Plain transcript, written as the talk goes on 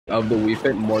of the Wii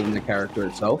Fit more than the character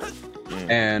itself.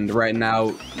 And right now,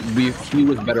 he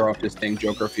was better off just staying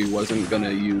Joker if he wasn't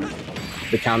gonna use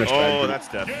the counter strategy. Oh, that's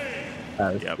death.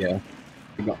 Yep. Yeah.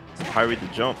 High read the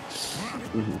jump.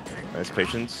 Nice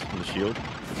patience on the shield. I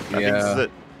think this is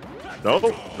it.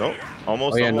 No,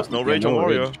 almost, no rage on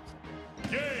Mario.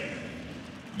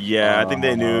 Yeah, I think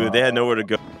they knew they had nowhere to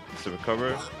go. To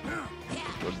recover,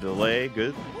 with delay,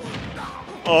 good.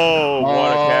 Oh,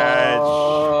 what a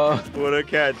catch! What a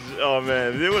catch! Oh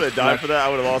man, if they would have died for that, I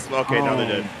would have lost. Okay, now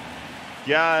they're dead.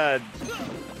 God,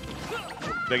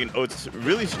 Megan Oates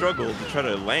really struggled to try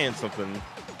to land something.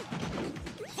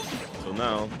 So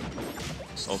now,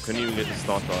 couldn't even get the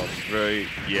stock off. Very,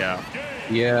 yeah.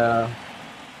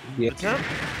 Attempt?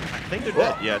 I think they're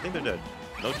dead. Yeah, I think they're dead.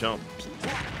 No jump.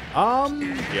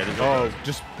 Yeah, there's no jump.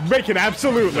 Just make it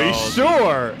absolutely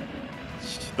sure.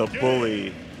 The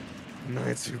bully.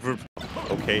 Nice, super.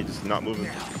 Okay, just not moving.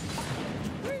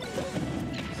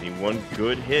 See, one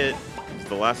good hit. It's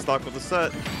the last stock of the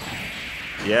set.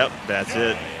 Yep, that's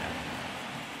it.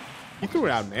 He threw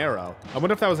out an arrow. I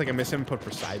wonder if that was like a misinput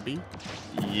for side B.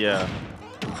 Yeah.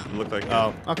 It looked like.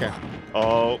 Oh, okay.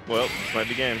 Oh, well, this might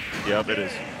be game. Yep, it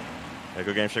is.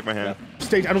 Go game, shake my hand.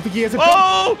 Stage, I don't think he has a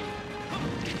jump.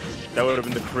 That would have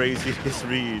been the craziest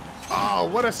read. Oh,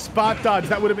 what a spot dodge.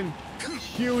 That would have been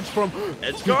huge from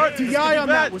Edge guard. DI on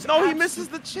that was he misses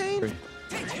the chain.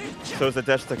 So it's the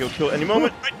dash like it'll kill any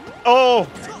moment. Oh,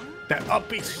 that up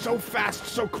B so fast,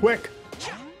 so quick.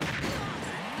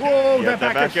 Whoa, that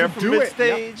back air from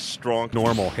mid-stage. Yep. Strong.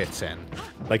 Normal hits in.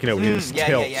 Like, you know, his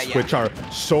tilts, which are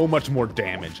so much more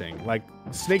damaging. Like,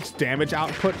 Snake's damage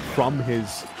output from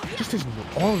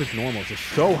all of his normals is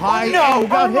so high.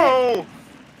 No!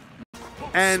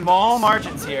 And small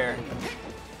margins here.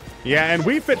 Yeah, and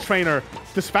Wii Fit Trainer,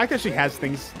 the fact that she has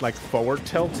things like forward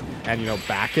tilt and, you know,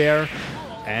 back air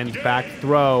and back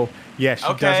throw. Yeah,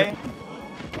 she does it.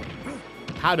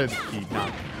 How did he not?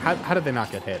 How did they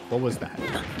not get hit? What was that?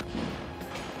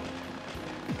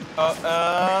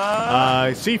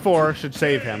 C4 should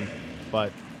save him,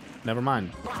 but never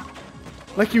mind.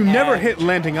 Like, you never hit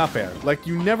landing up air. Like,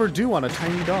 you never do on a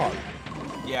tiny dog.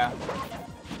 Yeah.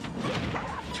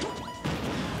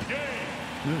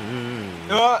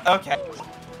 Okay.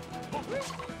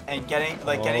 And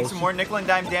getting some more nickel and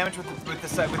dime damage with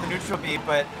the neutral beat,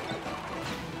 but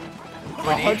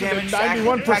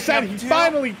 191%. He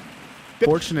finally.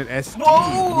 Fortunate S.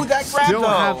 Whoa, that grab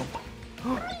though.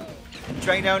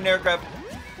 Dragging down air grab.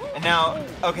 And now,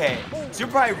 okay,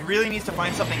 Super High really needs to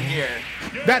find something here.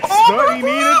 That's what he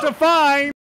needed to find.